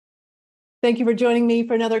Thank you for joining me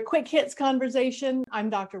for another Quick Hits conversation. I'm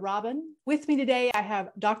Dr. Robin. With me today, I have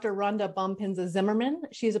Dr. Rhonda Bompinza Zimmerman.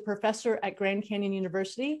 She's a professor at Grand Canyon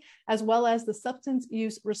University, as well as the Substance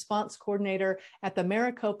Use Response Coordinator at the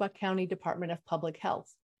Maricopa County Department of Public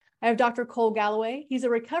Health. I have Dr. Cole Galloway. He's a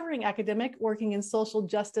recovering academic working in social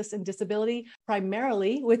justice and disability,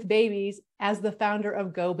 primarily with babies, as the founder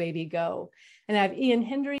of Go Baby Go. And I have Ian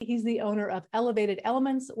Hendry. He's the owner of Elevated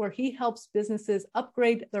Elements, where he helps businesses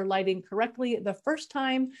upgrade their lighting correctly the first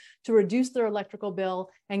time to reduce their electrical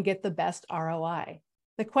bill and get the best ROI.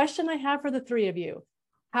 The question I have for the three of you: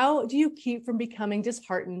 how do you keep from becoming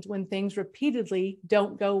disheartened when things repeatedly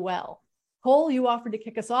don't go well? Cole, you offered to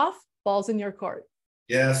kick us off. Ball's in your court.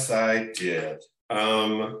 Yes, I did.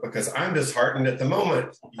 Because I'm disheartened at the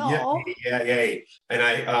moment. Yay. And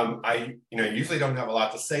I usually don't have a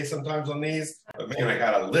lot to say sometimes on these, but man, I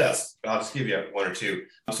got a list, but I'll just give you one or two.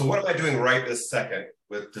 So what am I doing right this second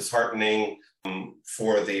with disheartening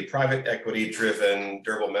for the private equity-driven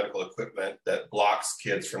durable medical equipment that blocks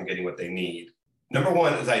kids from getting what they need? Number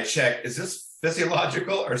one is I check, is this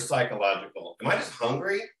physiological or psychological? Am I just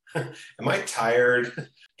hungry? Am I tired?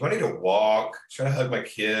 Do I need to walk? Should I hug my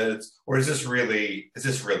kids? Or is this really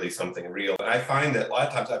something real? And I find that a lot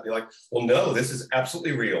of times I'd be like, well, no, this is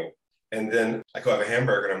absolutely real. And then I go have a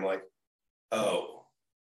hamburger and I'm like, oh,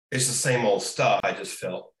 it's the same old stuff. I just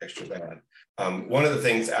felt extra bad. One of the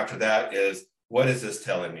things after that is, what is this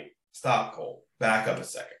telling me? Stop, Cole. Back up a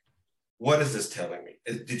second. What is this telling me?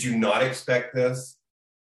 Did you not expect this?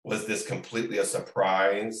 Was this completely a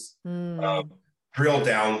surprise? Drill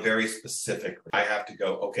down very specifically. I have to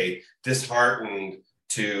go, okay, disheartened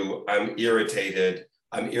to I'm irritated.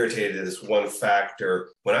 I'm irritated at this one factor.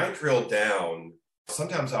 When I drill down,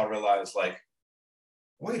 sometimes I'll realize, like,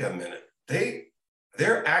 wait a minute,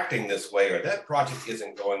 they're acting this way, or that project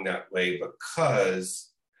isn't going that way because,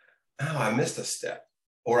 oh, I missed a step,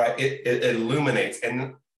 or it illuminates,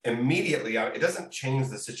 and immediately it doesn't change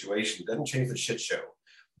the situation, it doesn't change the shit show,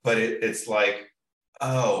 but it's like,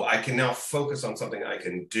 oh, I can now focus on something I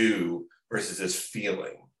can do versus this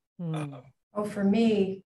feeling. For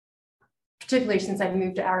me, particularly since I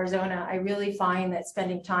moved to Arizona, I really find that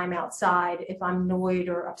spending time outside, if I'm annoyed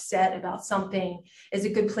or upset about something, is a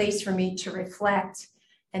good place for me to reflect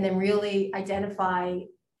and then really identify,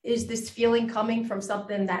 is this feeling coming from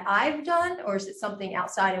something that I've done, or is it something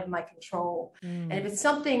outside of my control? And if it's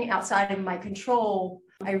something outside of my control,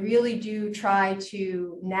 I really do try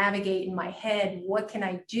to navigate in my head, what can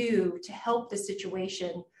I do to help the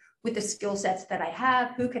situation with the skill sets that I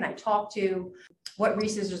have? Who can I talk to? What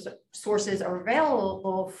resources are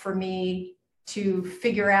available for me to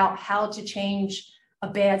figure out how to change a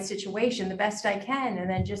bad situation the best I can? And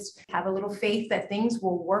then just have a little faith that things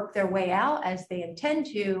will work their way out as they intend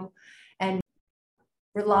to, and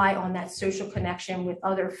rely on that social connection with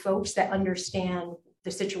other folks that understand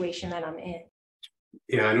the situation that I'm in.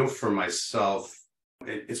 Yeah, I know for myself,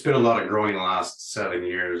 it's been a lot of growing the last 7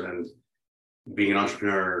 years, and being an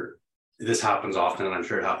entrepreneur, this happens often, and I'm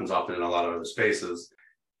sure it happens often in a lot of other spaces.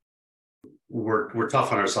 We're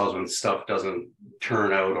tough on ourselves when stuff doesn't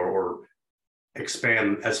turn out or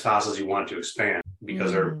expand as fast as you want it to expand,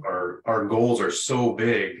 because our goals are so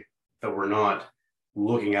big that we're not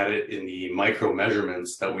looking at it in the micro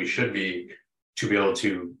measurements that we should be, to be able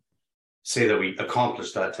to say that we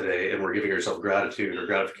accomplished that today, and we're giving ourselves gratitude or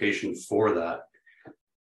gratification for that.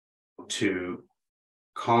 To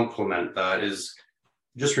complement that is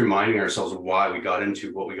just reminding ourselves of why we got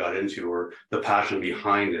into what we got into, or the passion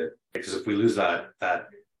behind it. Because if we lose that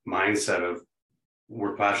mindset of,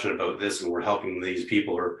 we're passionate about this and we're helping these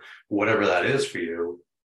people, or whatever that is for you,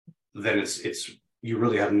 then it's you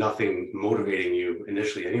really have nothing motivating you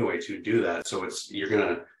initially anyway to do that. So you're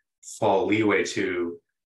gonna fall leeway to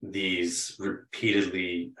these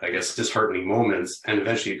repeatedly, I guess, disheartening moments, and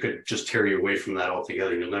eventually it could just tear you away from that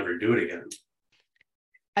altogether, and you'll never do it again.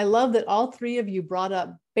 I love that all three of you brought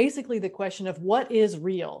up basically the question of what is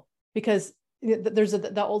real, because there's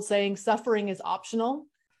the old saying, suffering is optional.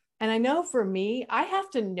 And I know for me, I have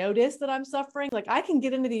to notice that I'm suffering. Like, I can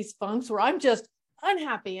get into these funks where I'm just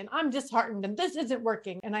unhappy and I'm disheartened and this isn't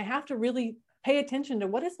working. And I have to really pay attention to,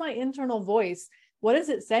 what is my internal voice? What is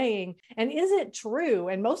it saying? And is it true?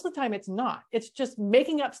 And most of the time it's not. It's just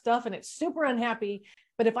making up stuff and it's super unhappy.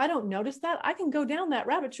 But if I don't notice that, I can go down that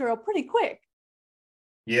rabbit trail pretty quick.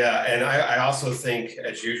 Yeah, and I also think,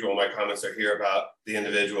 as usual, my comments are here about the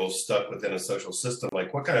individual stuck within a social system.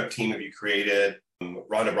 Like, what kind of team have you created?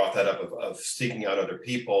 Rhonda brought that up of seeking out other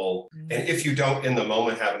people. And if you don't in the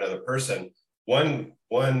moment have another person, one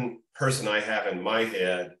person I have in my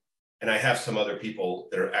head and I have some other people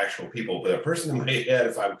that are actual people, but a person in my head,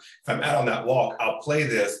 if I'm out on that walk, I'll play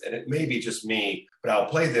this, and it may be just me, but I'll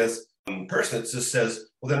play this person that just says,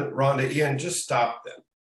 well, then Rhonda, Ian, just stop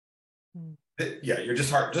them. Yeah, you're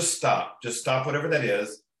just hard, just stop whatever that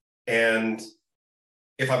is. And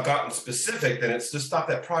if I've gotten specific, then it's just stop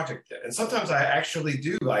that project then. And sometimes I actually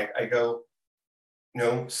do, I go,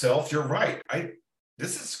 self, you're right.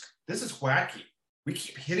 This is wacky. We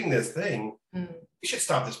keep hitting this thing. We should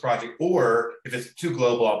stop this project. Or if it's too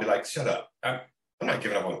global, I'll be like, shut up. I'm not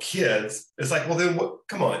giving up on kids. It's like, well, then what?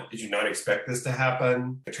 Come on. Did you not expect this to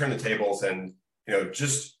happen? I turn the tables and,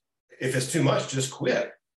 just if it's too much, just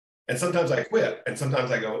quit. And sometimes I quit. And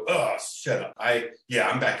sometimes I go, oh, shut up.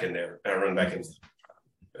 I'm back in there. And I run back in.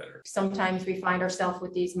 Better. Sometimes we find ourselves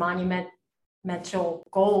with these monumental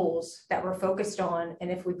goals that we're focused on. And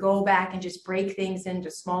if we go back and just break things into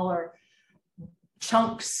smaller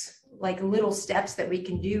chunks, like little steps that we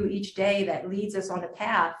can do each day that leads us on a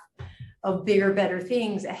path of bigger, better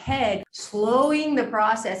things ahead, slowing the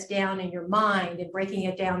process down in your mind and breaking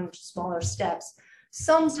it down into smaller steps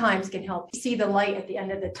sometimes can help you see the light at the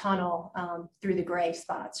end of the tunnel through the gray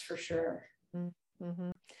spots for sure.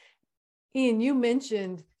 Mm-hmm. Ian, you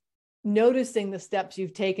mentioned noticing the steps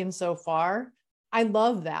you've taken so far. I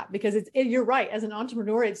love that because you're right. As an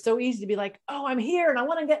entrepreneur, it's so easy to be like, oh, I'm here and I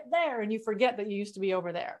want to get there. And you forget that you used to be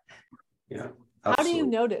over there. Yeah. Absolutely. How do you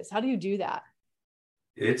notice? How do you do that?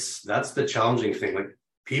 That's the challenging thing. Like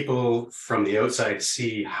people from the outside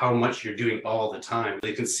see how much you're doing all the time.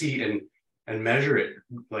 They can see and measure it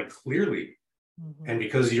like clearly. Mm-hmm. And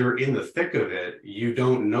because you're in the thick of it, you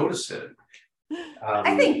don't notice it.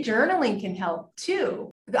 I think journaling can help too.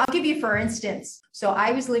 I'll give you, for instance, so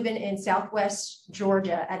I was living in Southwest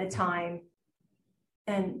Georgia at a time,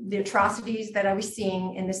 and the atrocities that I was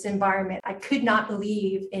seeing in this environment, I could not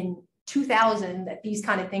believe in 2000 that these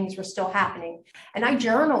kind of things were still happening. And I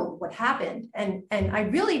journaled what happened, and I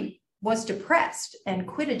really was depressed and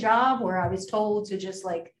quit a job where I was told to just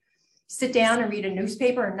like sit down and read a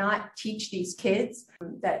newspaper and not teach these kids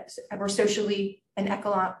that were socially and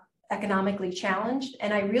economically challenged.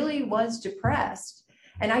 And I really was depressed.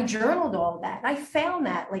 And I journaled all of that. And I found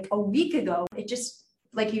that like a week ago, it just,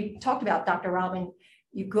 like you talked about, Dr. Robin,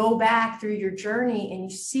 you go back through your journey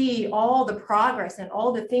and you see all the progress and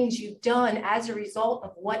all the things you've done as a result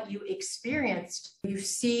of what you experienced. You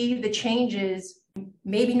see the changes,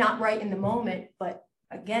 maybe not right in the moment, but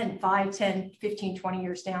again, 5, 10, 15, 20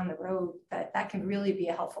 years down the road, that can really be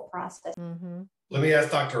a helpful process. Mm-hmm. Let me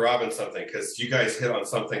ask Dr. Robin something, because you guys hit on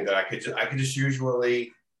something that I could just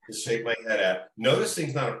usually just shake my head at.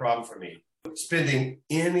 Noticing's not a problem for me. Spending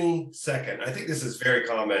any second, I think this is very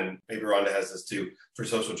common, maybe Rhonda has this too, for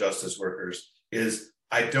social justice workers, is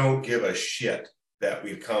I don't give a shit that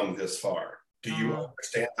we've come this far. Do you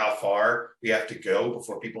understand how far we have to go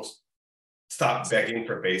before people stop begging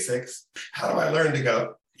for basics? How do I learn to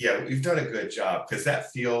go, yeah, we've done a good job? Because that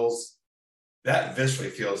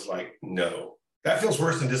viscerally feels like no. That feels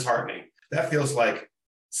worse than disheartening. That feels like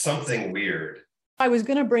something weird. I was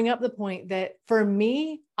going to bring up the point that for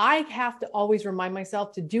me, I have to always remind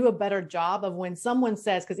myself to do a better job of when someone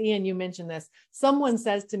says, because Ian, you mentioned this, someone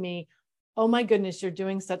says to me, oh my goodness, you're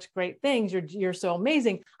doing such great things. You're so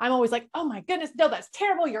amazing. I'm always like, oh my goodness, no, that's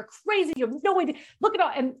terrible. You're crazy. You have no idea. Look at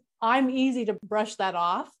all. And I'm easy to brush that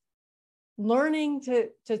off. Learning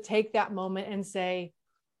to take that moment and say,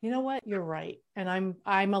 you know what, you're right. And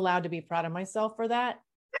I'm allowed to be proud of myself for that.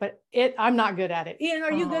 But I'm not good at it. Ian,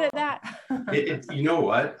 are you good at that? You know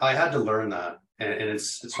what? I had to learn that. And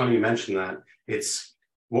it's funny you mentioned that. It's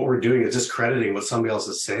what we're doing is just crediting what somebody else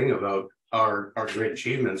is saying about our great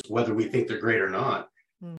achievements, whether we think they're great or not.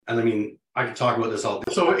 And I mean, I could talk about this all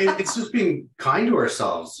day. So it's just being kind to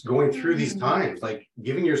ourselves, going through these times, like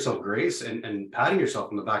giving yourself grace and patting yourself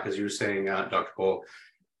on the back, as you were saying, Dr. Cole.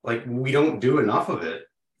 Like we don't do enough of it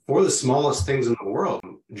for the smallest things in the world.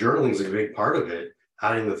 Journaling is a big part of it.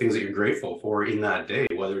 Adding the things that you're grateful for in that day,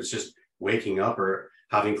 whether it's just waking up or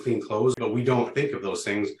having clean clothes, but we don't think of those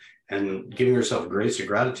things, and giving yourself grace or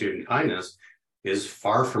gratitude and kindness is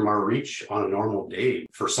far from our reach on a normal day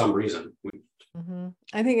for some reason. Mm-hmm.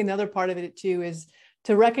 I think another part of it too is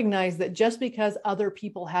to recognize that just because other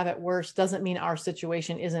people have it worse doesn't mean our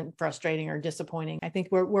situation isn't frustrating or disappointing. I think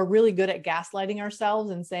we're really good at gaslighting ourselves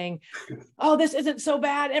and saying, oh, this isn't so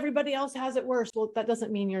bad. Everybody else has it worse. Well, that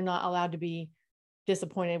doesn't mean you're not allowed to be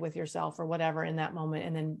disappointed with yourself or whatever in that moment,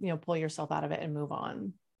 and then pull yourself out of it and move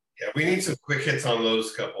on. Yeah, we need some quick hits on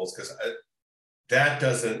those couples, because that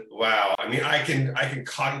doesn't, wow. I mean, I can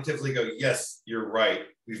cognitively go, yes, you're right,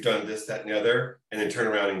 we've done this, that, and the other, and then turn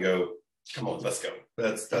around and go, come on, let's go,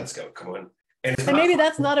 let's go, come on. And maybe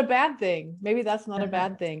that's not a bad thing. Maybe that's not a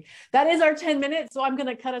bad thing. That is our 10 minutes. So I'm going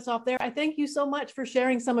to cut us off there. I thank you so much for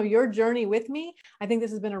sharing some of your journey with me. I think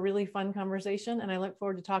this has been a really fun conversation, and I look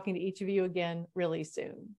forward to talking to each of you again really soon.